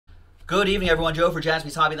Good evening, everyone. Joe for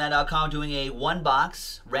JaspysHobbyland.com doing a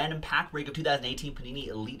one-box random pack break of 2018 Panini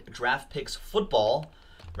Elite Draft Picks Football.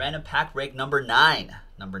 Random pack break number 9.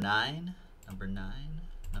 Number 9.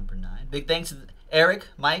 Big thanks to Eric,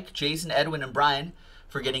 Mike, Jason, Edwin, and Brian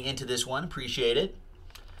for getting into this one. Appreciate it.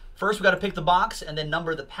 First, we got to pick the box and then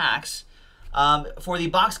number the packs. For the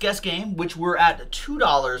box guess game, which we're at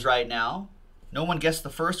 $2 right now. No one guessed the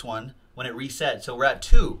first one when it reset, so we're at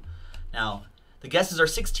 2. Now, the guesses are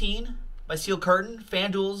 16 by Steel Curtain,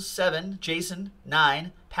 FanDuel's 7, Jason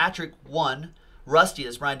 9, Patrick 1, Rusty,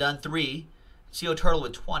 that's Brian Dunn 3, CO Turtle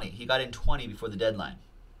with 20. He got in 20 before the deadline.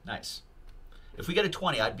 Nice. If we get a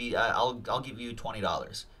 20, I'll give you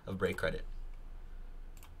 $20 of break credit.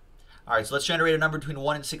 All right, so let's generate a number between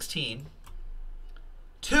 1 and 16.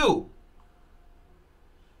 2.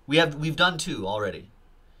 We've done 2 already.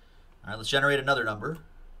 All right, let's generate another number.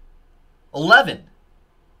 11.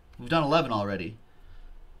 We've done 11 already.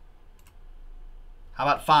 How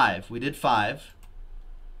about 5? We did 5.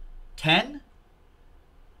 10?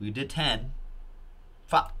 We did 10.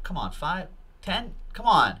 Come on, 5? 10? Come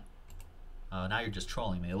on. Oh, now you're just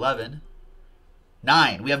trolling me. 11.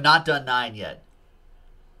 9. We have not done 9 yet.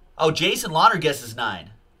 Oh, Jason Lauder guesses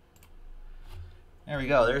 9. There we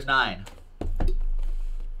go. There's 9.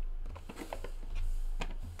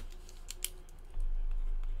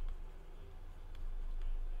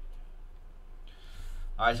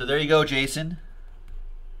 All right, so there you go, Jason.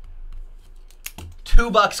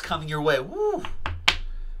 $2 coming your way. Woo!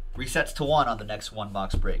 Resets to 1 on the next one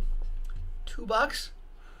box break. $2?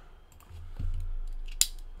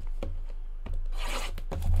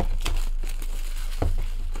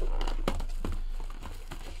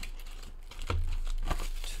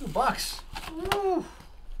 $2. Woo!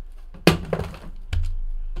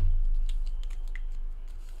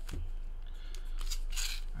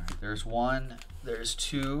 There's 1, there's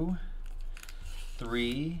 2,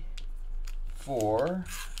 3, 4,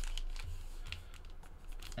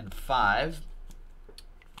 and 5.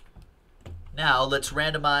 Now let's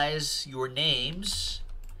randomize your names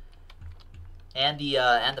and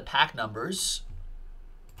the pack numbers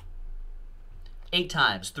 8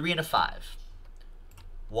 times, 3 and a 5.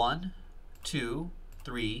 1, 2,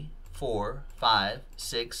 3, 4, 5,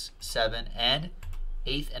 6, 7, and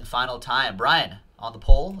 8th and final time. Brian on the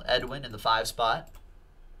pole, Edwin in the 5 spot.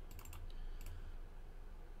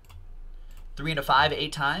 3 and a 5,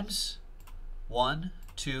 8 times. 1,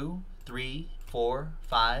 2, 3, 4,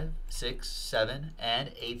 5, 6, 7, and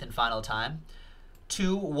 8th and final time.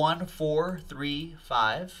 2, 1, 4, 3,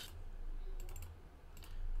 5.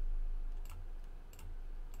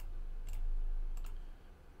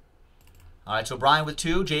 All right, so Brian with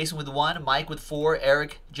 2, Jason with 1, Mike with 4,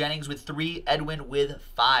 Eric Jennings with 3, Edwin with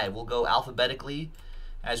 5. We'll go alphabetically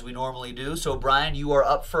as we normally do. So Brian, you are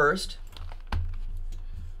up first.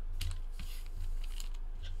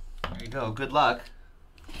 There you go. Good luck.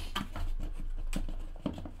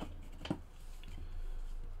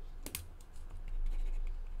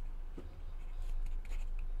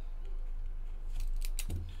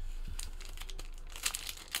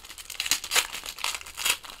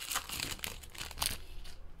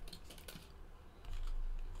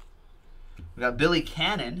 We got Billy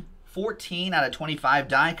Cannon, 14 out of 25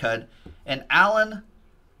 die cut, and Alan,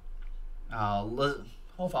 I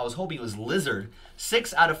was hoping it was Lizard,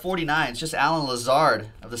 6 out of 49. It's just Alan Lazard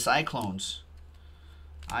of the Cyclones,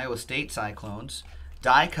 Iowa State Cyclones.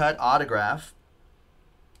 Die cut autograph.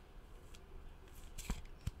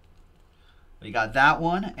 We got that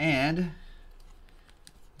one, and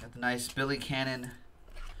got the nice Billy Cannon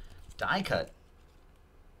die cut.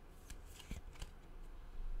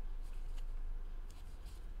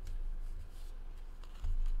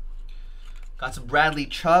 Got some Bradley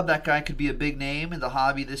Chubb. That guy could be a big name in the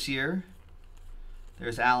hobby this year.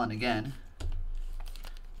 There's Allen again.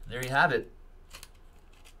 There you have it.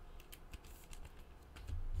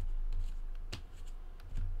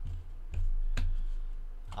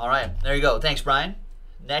 All right, there you go. Thanks, Brian.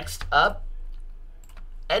 Next up,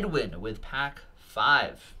 Edwin with pack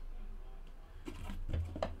 5.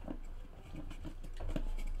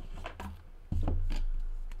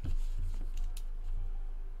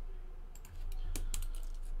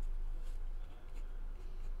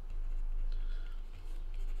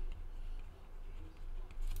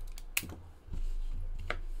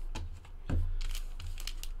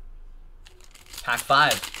 Pack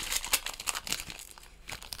 5.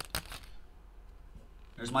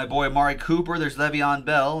 There's my boy Amari Cooper. There's Le'Veon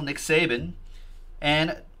Bell, Nick Saban,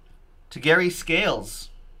 and to Gary Scales.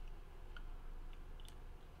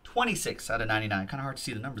 26 out of 99. Kind of hard to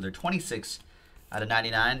see the number there. 26 out of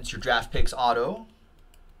 99. It's your draft picks auto.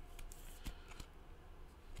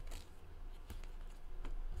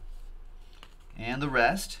 And the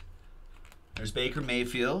rest. There's Baker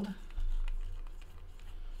Mayfield.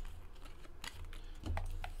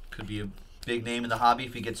 Could be a big name in the hobby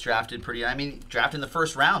if he gets drafted drafted in the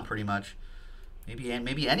first round pretty much. Maybe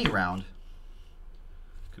any round.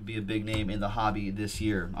 Could be a big name in the hobby this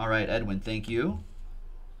year. All right, Edwin, thank you.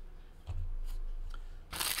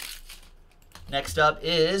 Next up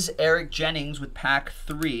is Eric Jennings with pack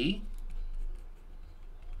 3.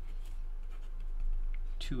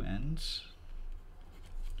 2 ends.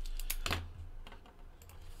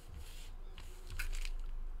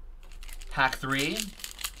 Pack 3.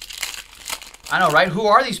 I know, right? Who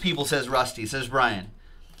are these people, says Rusty, says Brian.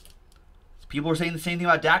 People were saying the same thing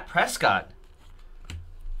about Dak Prescott a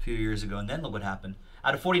few years ago, and then look what happened.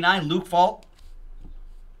 Out of 49, Luke Falk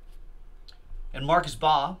and Marcus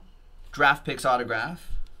Baugh. Draft picks autograph.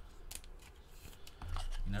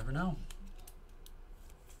 You never know.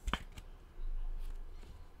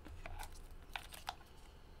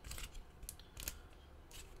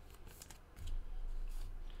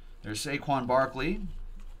 There's Saquon Barkley.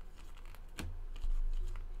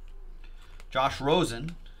 Josh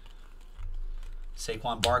Rosen.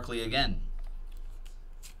 Saquon Barkley again.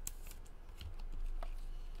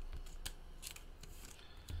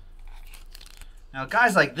 Now,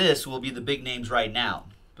 guys like this will be the big names right now,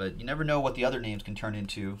 but you never know what the other names can turn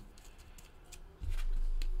into.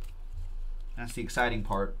 That's the exciting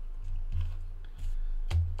part.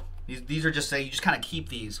 These are just, you just kind of keep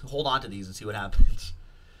these, hold on to these and see what happens.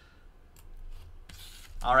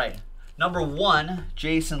 All right, number 1,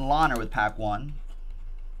 Jason Lahner with pack 1.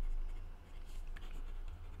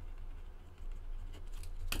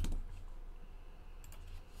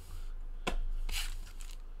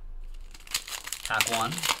 Pack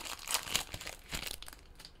 1.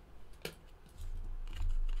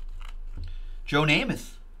 Joe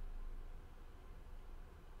Namath.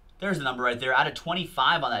 There's the number right there. Out of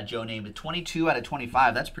 25 on that Joe Namath. 22 out of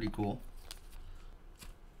 25. That's pretty cool.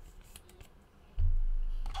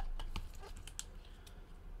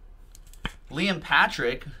 Liam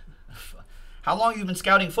Patrick. How long have you been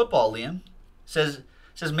scouting football, Liam? Says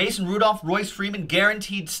Mason Rudolph, Royce Freeman,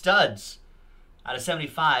 guaranteed studs. Out of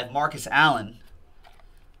 75, Marcus Allen.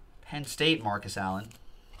 Penn State Marcus Allen.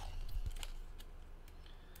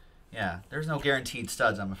 Yeah, there's no guaranteed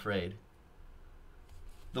studs, I'm afraid.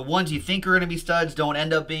 The ones you think are going to be studs don't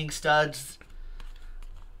end up being studs.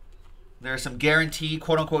 There are some guaranteed,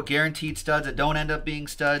 quote-unquote guaranteed studs that don't end up being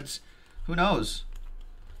studs. Who knows?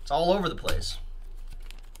 It's all over the place.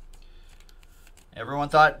 Everyone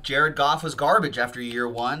thought Jared Goff was garbage after year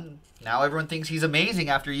 1. Now everyone thinks he's amazing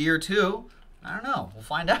after year 2. I don't know. We'll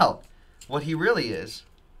find out what he really is.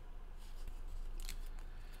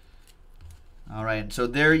 All right, so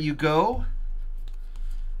there you go.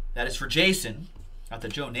 That is for Jason. Not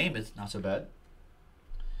that Joe Namath, not so bad.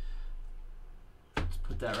 Let's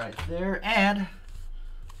put that right there. And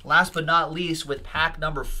last but not least, with pack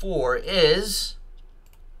number 4 is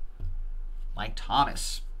Mike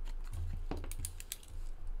Thomas.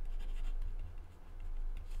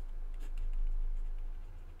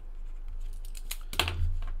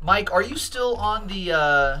 Mike, are you still on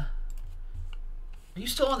the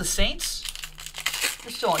Saints?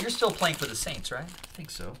 You're still playing for the Saints, right? I think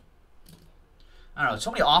so. I don't know. So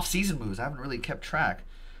many off-season moves. I haven't really kept track.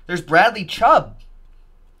 There's Bradley Chubb.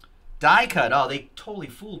 Die cut. Oh, they totally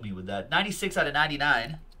fooled me with that. 96 out of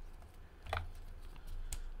 99.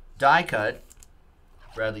 Die cut.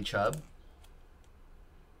 Bradley Chubb.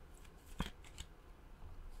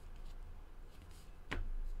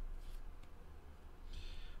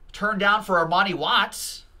 Turn down for Armani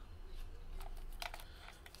Watts.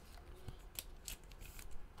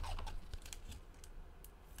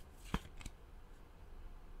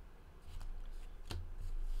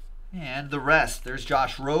 And the rest. There's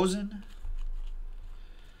Josh Rosen.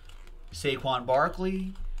 Saquon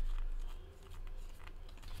Barkley.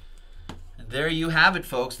 And there you have it,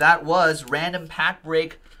 folks. That was random pack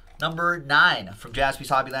break number 9 from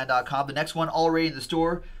JaspysHobbyland.com. The next one already in the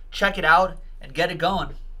store. Check it out and get it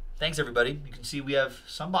going. Thanks, everybody. You can see we have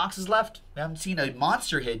some boxes left. We haven't seen a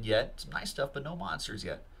monster hit yet. Some nice stuff, but no monsters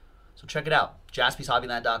yet. So check it out.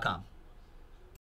 JaspysHobbyland.com.